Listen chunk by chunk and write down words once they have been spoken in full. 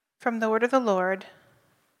From the word of the Lord,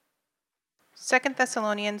 2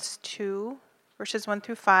 Thessalonians 2, verses 1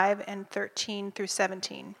 through 5 and 13 through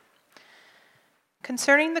 17.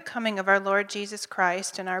 Concerning the coming of our Lord Jesus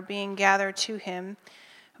Christ and our being gathered to him,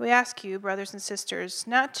 we ask you, brothers and sisters,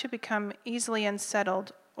 not to become easily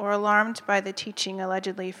unsettled or alarmed by the teaching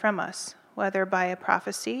allegedly from us, whether by a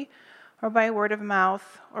prophecy or by word of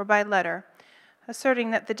mouth or by letter,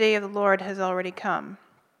 asserting that the day of the Lord has already come.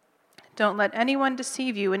 Don't let anyone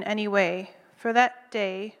deceive you in any way, for that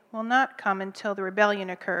day will not come until the rebellion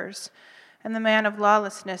occurs, and the man of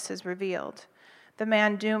lawlessness is revealed, the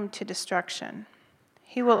man doomed to destruction.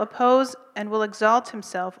 He will oppose and will exalt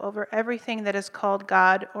himself over everything that is called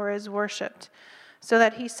God or is worshipped, so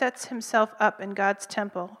that he sets himself up in God's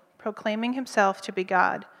temple, proclaiming himself to be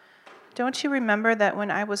God. Don't you remember that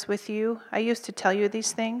when I was with you, I used to tell you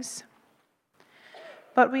these things?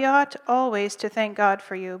 But we ought always to thank God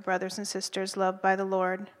for you, brothers and sisters loved by the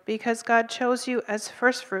Lord, because God chose you as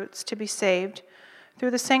firstfruits to be saved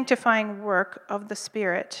through the sanctifying work of the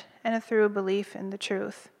Spirit and through belief in the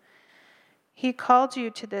truth. He called you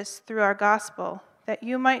to this through our gospel, that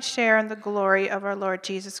you might share in the glory of our Lord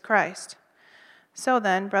Jesus Christ. So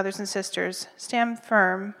then, brothers and sisters, stand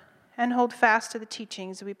firm and hold fast to the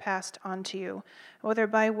teachings we passed on to you, whether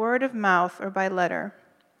by word of mouth or by letter.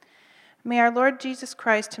 May our Lord Jesus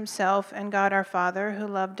Christ himself and God our Father, who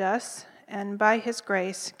loved us, and by his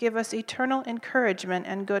grace give us eternal encouragement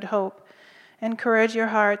and good hope, encourage your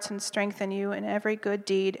hearts and strengthen you in every good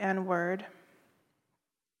deed and word.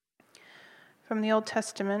 From the Old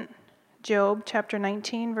Testament, Job chapter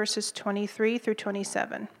 19, verses 23 through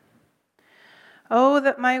 27. Oh,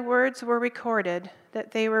 that my words were recorded,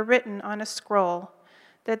 that they were written on a scroll,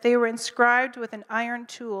 that they were inscribed with an iron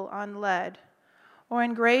tool on lead, or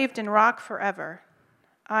engraved in rock forever.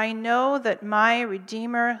 I know that my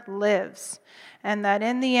Redeemer lives, and that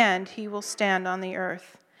in the end he will stand on the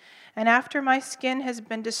earth. And after my skin has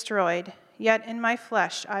been destroyed, yet in my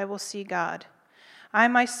flesh I will see God. I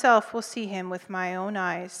myself will see him with my own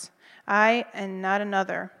eyes, I and not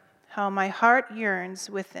another. How my heart yearns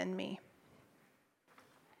within me.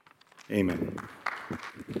 Amen.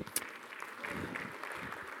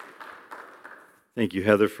 Thank you,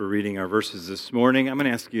 Heather, for reading our verses this morning. I'm going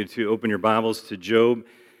to ask you to open your Bibles to Job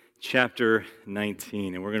chapter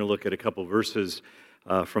 19, and we're going to look at a couple verses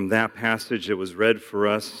from that passage that was read for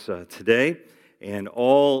us today. And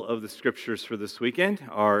all of the scriptures for this weekend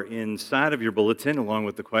are inside of your bulletin, along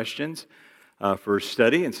with the questions for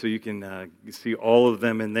study, and so you can see all of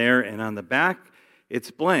them in there. And on the back,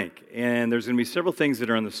 it's blank, and there's going to be several things that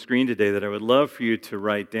are on the screen today that I would love for you to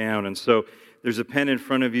write down. And so there's a pen in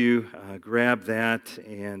front of you. Grab that.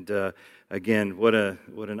 And again, what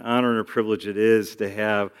an honor and a privilege it is to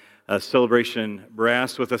have Celebration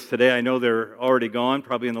Brass with us today. I know they're already gone,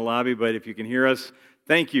 probably in the lobby, but if you can hear us,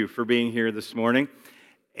 thank you for being here this morning.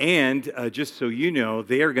 And just so you know,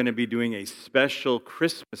 they are going to be doing a special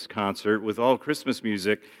Christmas concert with all Christmas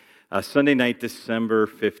music Sunday night, December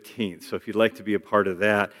 15th. So if you'd like to be a part of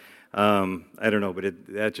that, I don't know, but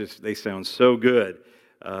they sound so good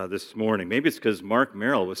this morning. Maybe it's because Mark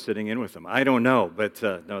Merrill was sitting in with them. I don't know, but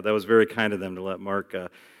no, that was very kind of them to let Mark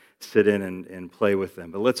sit in and play with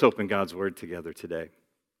them. But let's open God's Word together today.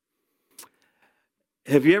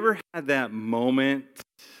 Have you ever had that moment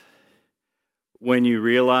when you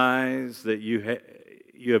realize that you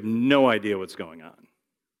have no idea what's going on?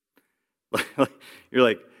 You're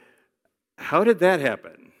like, how did that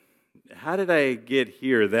happen? How did I get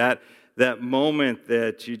here? That moment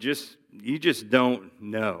that you just don't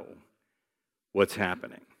know what's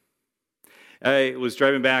happening. I was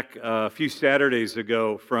driving back a few Saturdays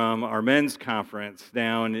ago from our men's conference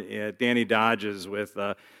down at Danny Dodge's with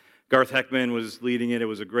Garth Heckman was leading it. It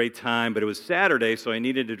was a great time, but it was Saturday, so I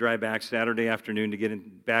needed to drive back Saturday afternoon to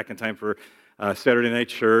get back in time for Saturday night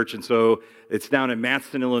church. And so it's down in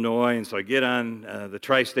Matson, Illinois, and so I get on the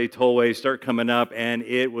Tri-State Tollway, start coming up, and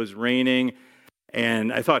it was raining.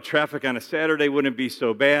 And I thought traffic on a Saturday wouldn't be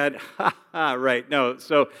so bad. Right, no.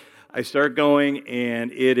 So I start going,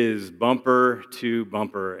 and it is bumper to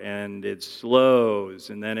bumper, and it slows,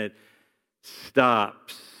 and then it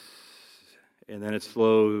stops, and then it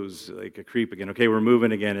slows like a creep again. Okay, we're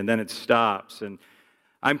moving again, and then it stops. And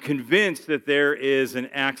I'm convinced that there is an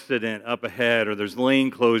accident up ahead, or there's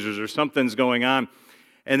lane closures, or something's going on.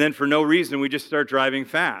 And then for no reason, we just start driving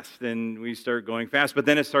fast, and we start going fast. But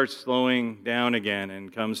then it starts slowing down again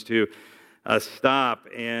and comes to a stop.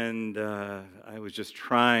 And I was just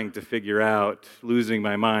trying to figure out, losing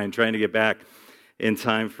my mind, trying to get back in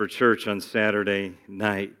time for church on Saturday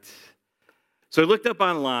night. So I looked up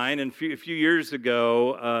online, and a few years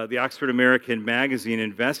ago, the Oxford American magazine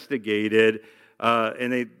investigated,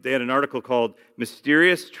 and they had an article called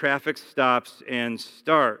 "Mysterious Traffic Stops and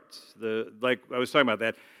Starts." Like I was talking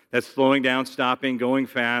about that's slowing down, stopping, going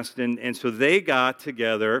fast, and so they got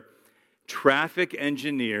together traffic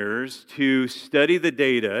engineers to study the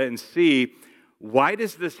data and see, why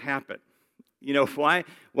does this happen?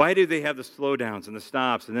 Why do they have the slowdowns and the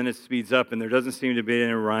stops, and then it speeds up, and there doesn't seem to be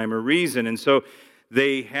any rhyme or reason? And so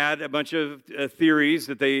they had a bunch of theories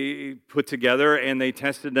that they put together, and they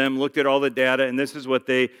tested them, looked at all the data, and this is what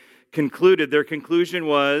they concluded. Their conclusion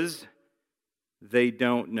was, they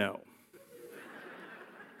don't know.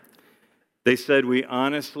 They said, we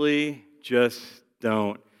honestly just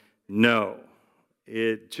don't know.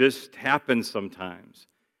 It just happens sometimes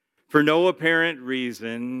for no apparent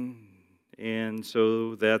reason. And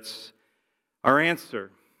so that's our answer.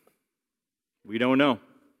 We don't know.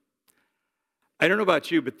 I don't know about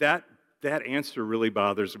you, but that answer really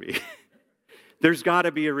bothers me. There's got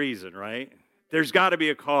to be a reason, right? There's got to be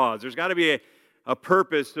a cause. There's got to be a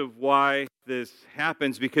purpose of why this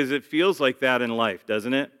happens, because it feels like that in life,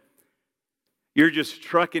 doesn't it? You're just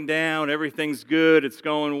trucking down, everything's good, it's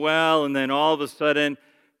going well, and then all of a sudden,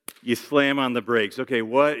 you slam on the brakes. Okay,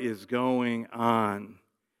 what is going on?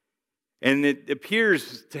 And it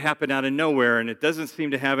appears to happen out of nowhere, and it doesn't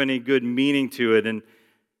seem to have any good meaning to it. And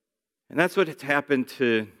that's what has happened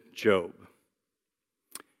to Job.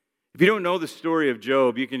 If you don't know the story of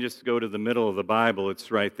Job, you can just go to the middle of the Bible.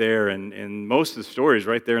 It's right there, and most of the story is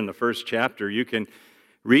right there in the first chapter. You can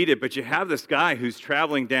read it, but you have this guy who's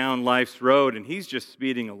traveling down life's road, and he's just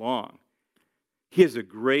speeding along. He has a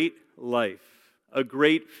great life, a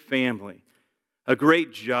great family, a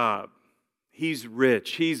great job. He's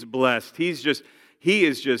rich. He's blessed. He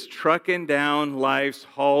is just trucking down life's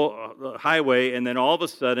highway, and then all of a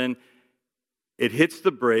sudden, it hits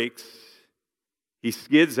the brakes. He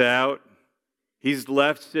skids out. He's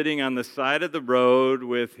left sitting on the side of the road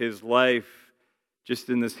with his life just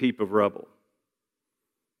in this heap of rubble.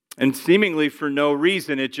 And seemingly for no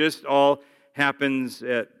reason, it just all happens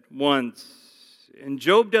at once. And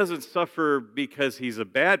Job doesn't suffer because he's a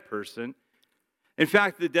bad person. In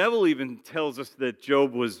fact, the devil even tells us that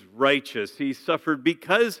Job was righteous. He suffered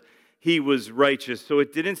because he was righteous. So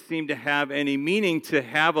it didn't seem to have any meaning to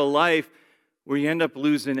have a life where you end up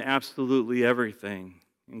losing absolutely everything,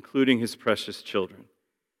 including his precious children.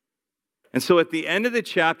 And so at the end of the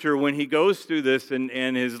chapter, when he goes through this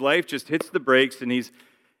and his life just hits the brakes and he's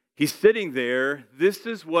sitting there, this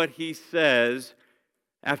is what he says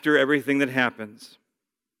after everything that happens.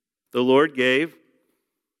 The Lord gave,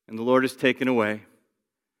 and the Lord has taken away.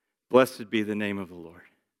 Blessed be the name of the Lord.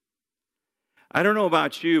 I don't know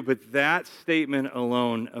about you, but that statement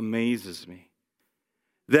alone amazes me.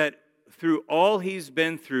 That through all he's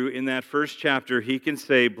been through in that first chapter, he can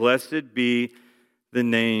say, blessed be the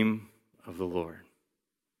name of the Lord.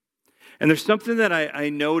 And there's something that I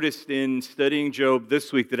noticed in studying Job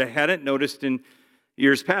this week that I hadn't noticed in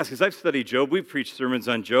years past, because I've studied Job. We've preached sermons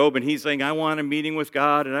on Job, and he's saying, I want a meeting with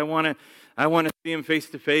God, and I want to see him face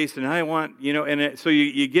to face, and I want, so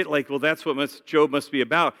you get like, well, that's what Job must be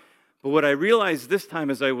about. But what I realized this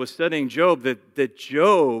time as I was studying Job, that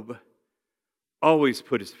Job always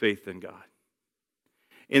put his faith in God.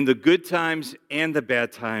 In the good times and the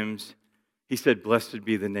bad times, he said, blessed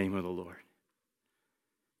be the name of the Lord.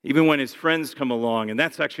 Even when his friends come along, and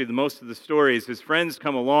that's actually the most of the stories, his friends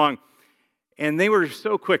come along, and they were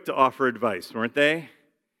so quick to offer advice, weren't they?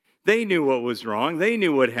 They knew what was wrong. They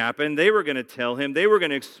knew what happened. They were going to tell him. They were going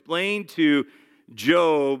to explain to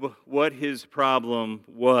Job what his problem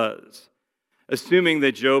was, assuming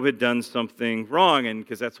that Job had done something wrong, and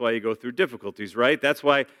because that's why you go through difficulties, right? That's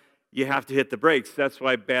why you have to hit the brakes. That's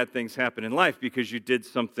why bad things happen in life, because you did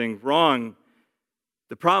something wrong.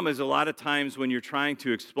 The problem is a lot of times when you're trying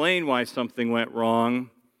to explain why something went wrong,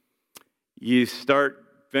 you start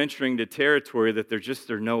venturing to territory that there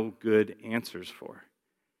are no good answers for.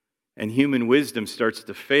 And human wisdom starts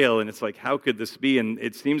to fail, and it's like, how could this be? And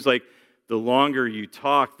it seems like the longer you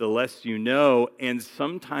talk, the less you know. And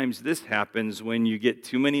sometimes this happens when you get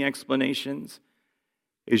too many explanations,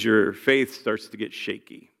 is your faith starts to get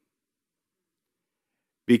shaky.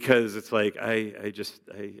 Because it's like, I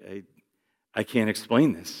can't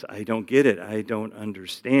explain this. I don't get it. I don't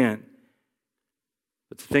understand.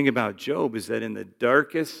 But the thing about Job is that in the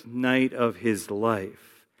darkest night of his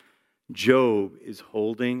life, Job is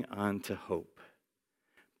holding on to hope.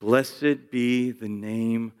 Blessed be the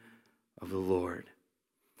name of the Lord.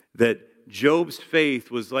 That Job's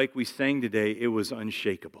faith was like we sang today, it was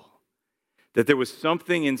unshakable. that there was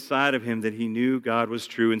something inside of him that he knew God was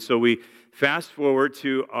true. And so we fast forward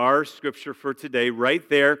to our scripture for today, right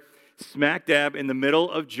there, smack dab in the middle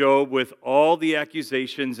of Job with all the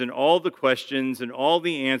accusations and all the questions and all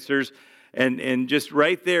the answers. And just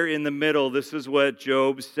right there in the middle, this is what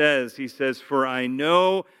Job says. He says, "For I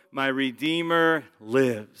know my Redeemer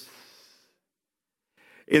lives."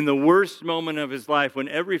 In the worst moment of his life, when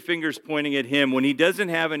every finger's pointing at him, when he doesn't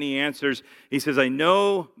have any answers, he says, "I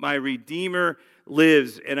know my Redeemer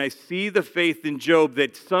lives." And I see the faith in Job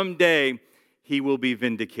that someday he will be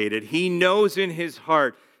vindicated. He knows in his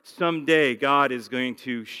heart someday God is going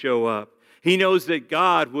to show up. He knows that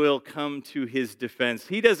God will come to his defense.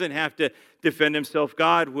 He doesn't have to defend himself.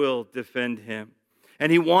 God will defend him.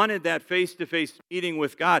 And he wanted that face-to-face meeting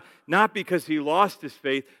with God, not because he lost his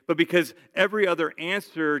faith, but because every other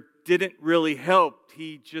answer didn't really help.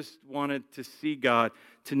 He just wanted to see God,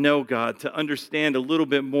 to know God, to understand a little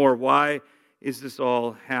bit more. Why is this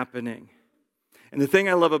all happening? And the thing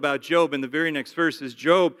I love about Job in the very next verse is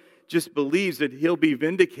Job just believes that he'll be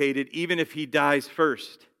vindicated even if he dies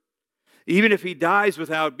first. Even if he dies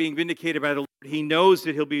without being vindicated by the Lord, he knows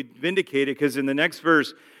that he'll be vindicated because in the next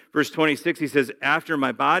verse, verse 26, he says, "After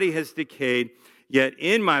my body has decayed, yet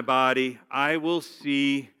in my body I will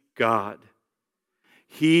see God."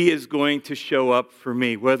 He is going to show up for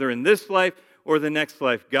me. Whether in this life or the next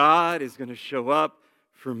life, God is going to show up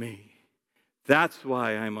for me. That's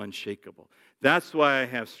why I'm unshakable. That's why I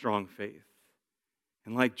have strong faith.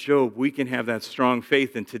 And like Job, we can have that strong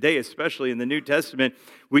faith. And today, especially in the New Testament,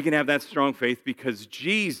 we can have that strong faith because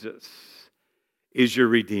Jesus is your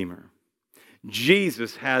Redeemer.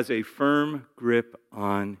 Jesus has a firm grip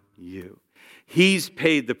on you. He's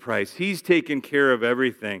paid the price. He's taken care of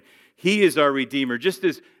everything. He is our Redeemer. Just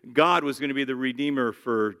as God was going to be the Redeemer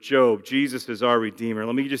for Job, Jesus is our Redeemer.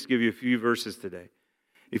 Let me just give you a few verses today.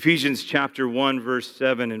 Ephesians chapter 1, verse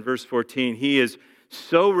 7 and verse 14. "He is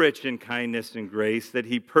so rich in kindness and grace that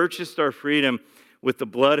he purchased our freedom with the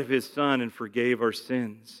blood of his Son and forgave our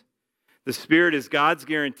sins." The Spirit is God's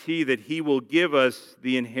guarantee that he will give us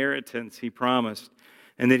the inheritance he promised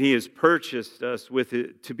and that he has purchased us with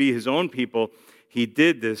it to be his own people. He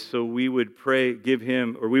did this so we would praise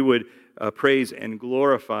and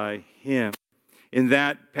glorify him. In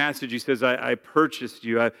that passage, he says, I purchased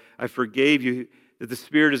you, I forgave you. That the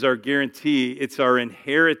Spirit is our guarantee. It's our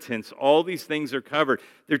inheritance. All these things are covered.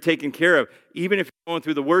 They're taken care of. Even if you're going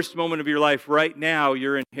through the worst moment of your life right now,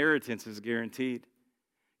 your inheritance is guaranteed.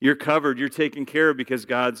 You're covered. You're taken care of because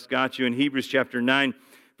God's got you. In Hebrews chapter 9,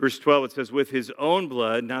 verse 12, it says, "With his own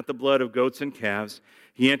blood, not the blood of goats and calves,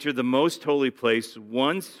 he entered the most holy place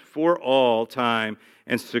once for all time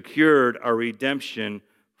and secured our redemption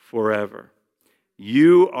forever."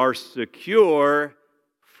 You are secure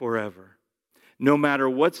forever. No matter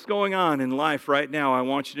what's going on in life right now, I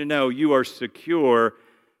want you to know you are secure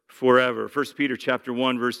forever. 1 Peter chapter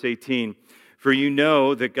 1, verse 18. "For you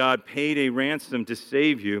know that God paid a ransom to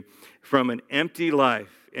save you from an empty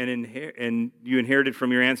life, and you inherited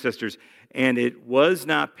from your ancestors. And it was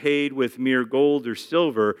not paid with mere gold or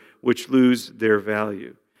silver, which lose their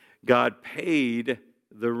value." God paid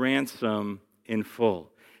the ransom in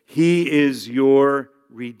full. He is your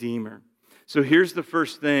Redeemer. So here's the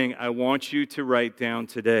first thing I want you to write down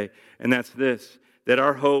today, and that's this, that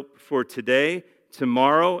our hope for today,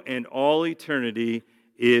 tomorrow, and all eternity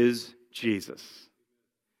is Jesus.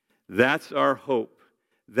 That's our hope.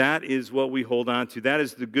 That is what we hold on to. That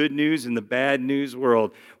is the good news in the bad news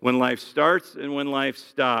world. When life starts and when life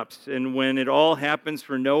stops, and when it all happens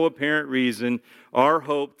for no apparent reason, our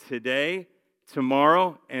hope today,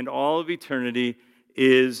 tomorrow, and all of eternity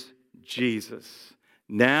is Jesus.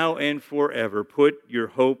 Now and forever, put your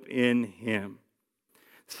hope in him.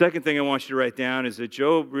 The second thing I want you to write down is that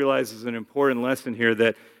Job realizes an important lesson here,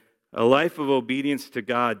 that a life of obedience to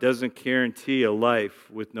God doesn't guarantee a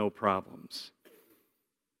life with no problems.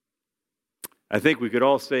 I think we could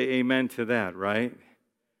all say amen to that, right?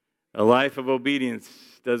 A life of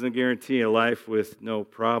obedience doesn't guarantee a life with no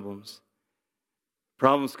problems.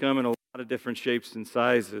 Problems come in a lot of different shapes and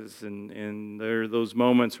sizes, and there are those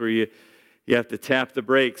moments where you have to tap the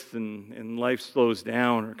brakes and life slows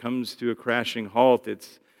down or comes to a crashing halt.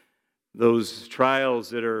 It's those trials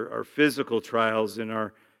that are physical trials in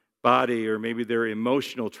our body, or maybe they're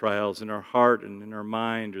emotional trials in our heart and in our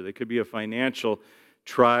mind, or they could be a financial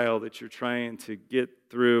trial that you're trying to get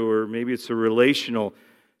through, or maybe it's a relational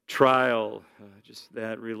trial. Just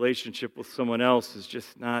that relationship with someone else is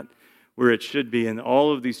just not where it should be. And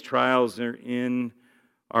all of these trials are in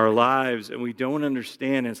our lives, and we don't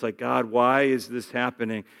understand. And it's like, God, why is this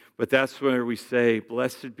happening? But that's where we say,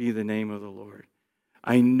 blessed be the name of the Lord.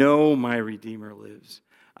 I know my Redeemer lives.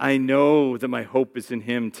 I know that my hope is in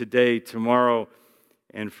him today, tomorrow,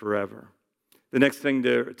 and forever. The next thing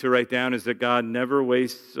to write down is that God never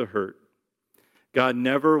wastes a hurt. God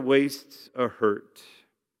never wastes a hurt.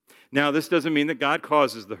 Now, this doesn't mean that God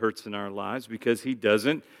causes the hurts in our lives, because he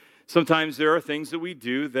doesn't. Sometimes there are things that we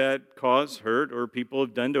do that cause hurt, or people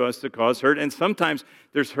have done to us that cause hurt, and sometimes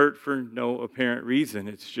there's hurt for no apparent reason.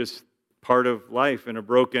 It's just part of life in a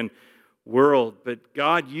broken world. But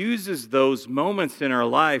God uses those moments in our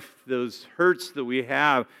life, those hurts that we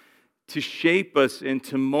have, to shape us and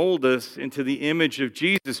to mold us into the image of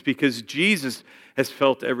Jesus, because Jesus has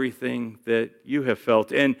felt everything that you have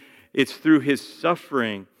felt. And it's through his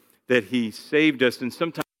suffering that he saved us. And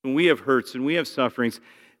sometimes when we have hurts and we have sufferings,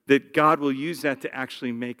 that God will use that to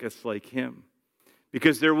actually make us like him.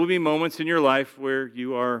 Because there will be moments in your life where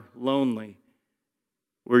you are lonely,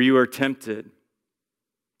 where you are tempted,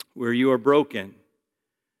 where you are broken,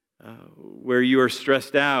 where you are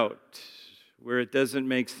stressed out, where it doesn't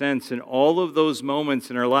make sense. And all of those moments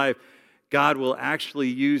in our life, God will actually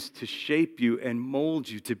use to shape you and mold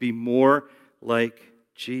you to be more like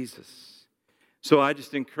Jesus. So I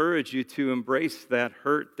just encourage you to embrace that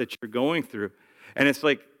hurt that you're going through. And it's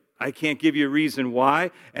like, I can't give you a reason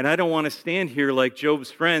why, and I don't want to stand here like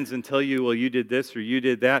Job's friends and tell you, well, you did this or you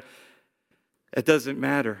did that. It doesn't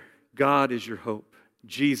matter. God is your hope.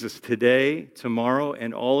 Jesus, today, tomorrow,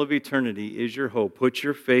 and all of eternity is your hope. Put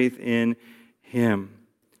your faith in him.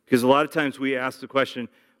 Because a lot of times we ask the question,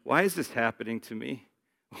 why is this happening to me?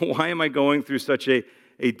 Why am I going through such a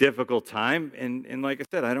difficult time? And like I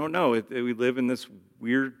said, I don't know. We live in this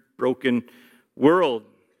weird, broken world.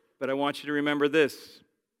 But I want you to remember this.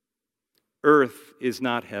 Earth is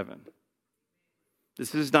not heaven.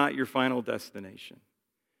 This is not your final destination.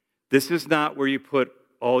 This is not where you put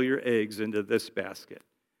all your eggs into this basket.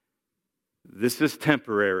 This is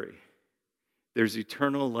temporary. There's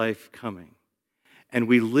eternal life coming. And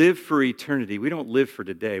we live for eternity. We don't live for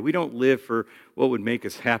today. We don't live for what would make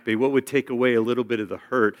us happy, what would take away a little bit of the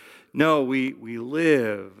hurt. No, we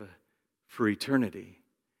live for eternity,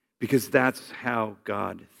 because that's how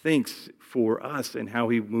God thinks for us and how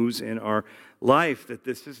he moves in our life, that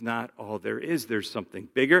this is not all there is. There's something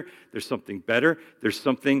bigger. There's something better. There's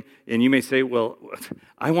something, and you may say, well,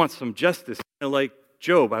 I want some justice. Like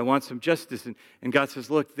Job, I want some justice. And God says,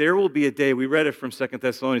 look, there will be a day, we read it from 2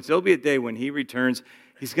 Thessalonians, there'll be a day when he returns,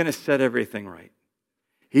 he's going to set everything right.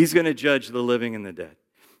 He's going to judge the living and the dead.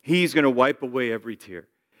 He's going to wipe away every tear.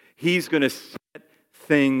 He's going to set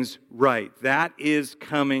things right. That is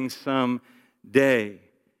coming someday.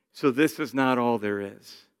 So this is not all there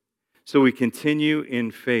is. So we continue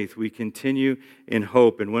in faith. We continue in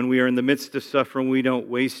hope. And when we are in the midst of suffering, we don't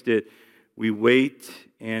waste it. We wait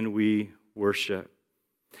and we worship.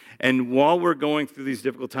 And while we're going through these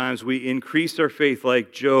difficult times, we increase our faith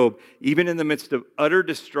like Job, even in the midst of utter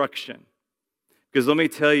destruction. Because let me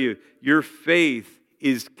tell you, your faith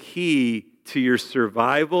is key to your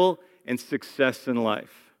survival and success in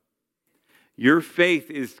life. Your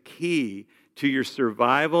faith is key to your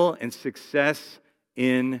survival and success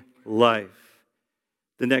in life.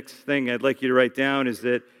 The next thing I'd like you to write down is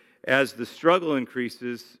that as the struggle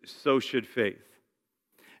increases, so should faith.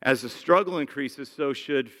 As the struggle increases, so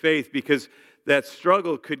should faith, because that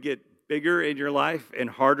struggle could get bigger in your life and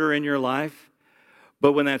harder in your life.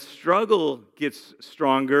 But when that struggle gets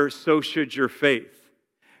stronger, so should your faith.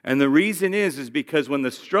 And the reason is because when the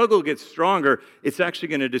struggle gets stronger, it's actually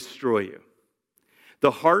going to destroy you. The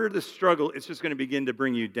harder the struggle, it's just going to begin to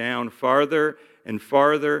bring you down farther and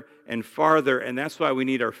farther and farther. And that's why we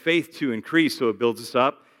need our faith to increase, so it builds us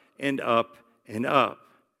up and up and up.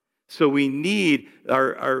 So we need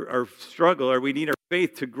our struggle, or we need our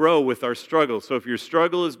faith to grow with our struggle. So if your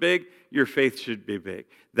struggle is big, your faith should be big.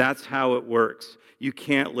 That's how it works. You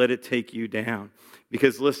can't let it take you down.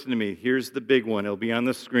 Because listen to me, here's the big one. It'll be on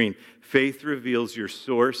the screen. Faith reveals your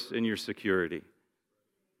source and your security.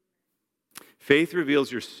 Faith reveals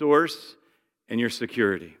your source and your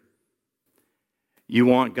security. You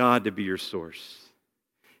want God to be your source.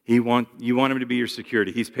 You want him to be your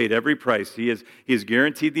security. He's paid every price. He has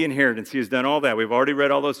guaranteed the inheritance. He has done all that. We've already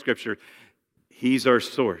read all those scriptures. He's our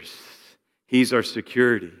source. He's our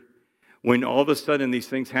security. When all of a sudden these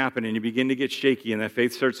things happen and you begin to get shaky and that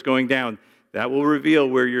faith starts going down, that will reveal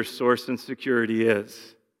where your source and security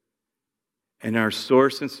is. And our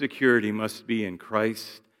source and security must be in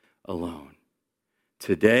Christ alone.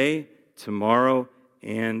 Today, tomorrow,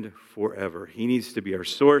 and forever. He needs to be our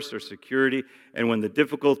source, our security. And when the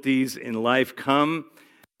difficulties in life come,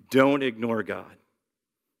 don't ignore God.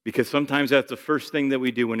 Because sometimes that's the first thing that we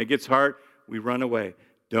do. When it gets hard, we run away.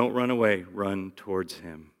 Don't run away. Run towards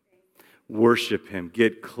him. Worship him.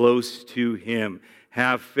 Get close to him.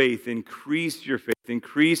 Have faith. Increase your faith.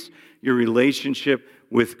 Increase your relationship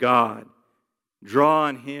with God. Draw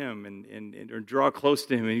on him or draw close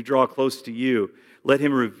to him, and he draw close to you. Let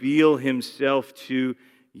him reveal himself to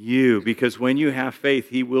you, because when you have faith,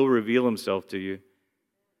 he will reveal himself to you.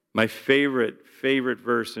 My favorite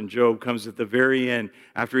verse in Job comes at the very end,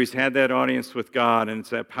 after he's had that audience with God, and it's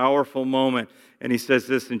that powerful moment, and he says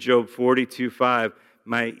this in Job 42:5,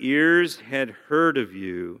 my ears had heard of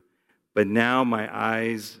you, but now my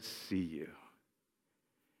eyes see you.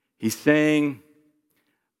 He's saying,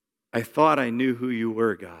 I thought I knew who you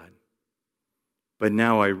were, God, but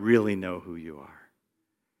now I really know who you are.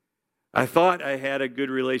 I thought I had a good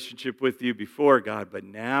relationship with you before, God, but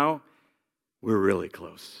now we're really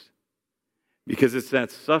close. Because it's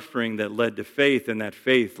that suffering that led to faith, and that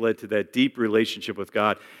faith led to that deep relationship with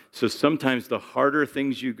God. So sometimes the harder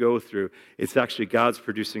things you go through, it's actually God's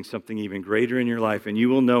producing something even greater in your life, and you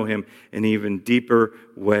will know him in an even deeper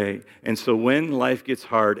way. And so when life gets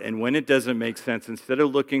hard and when it doesn't make sense, instead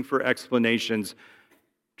of looking for explanations,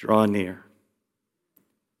 draw near,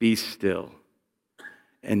 be still,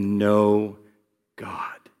 and know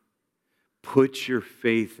God. Put your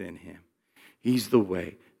faith in him. He's the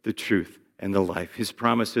way, the truth, and the life. His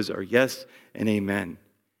promises are yes and amen.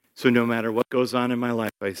 So no matter what goes on in my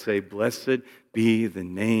life, I say, blessed be the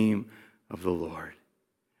name of the Lord.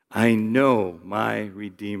 I know my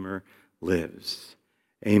Redeemer lives.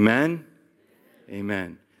 Amen?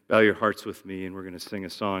 Amen. Bow your hearts with me, and we're going to sing a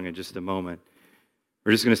song in just a moment.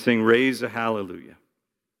 We're just going to sing Raise a Hallelujah.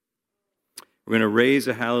 We're going to raise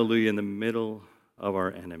a hallelujah in the middle of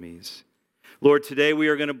our enemies. Lord, today we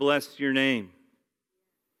are going to bless your name.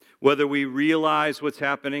 Whether we realize what's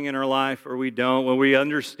happening in our life or we don't, whether we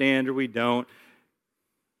understand or we don't.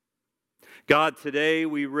 God, today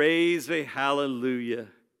we raise a hallelujah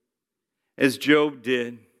as Job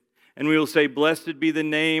did. And we will say, blessed be the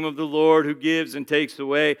name of the Lord who gives and takes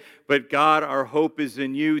away. But God, our hope is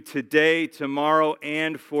in you today, tomorrow,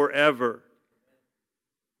 and forever.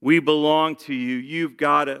 We belong to you. You've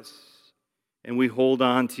got us. And we hold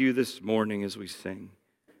on to you this morning as we sing.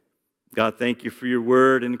 God, thank you for your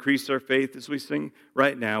word. Increase our faith as we sing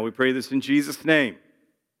right now. We pray this in Jesus' name.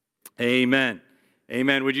 Amen.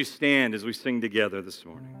 Amen. Would you stand as we sing together this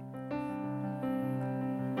morning?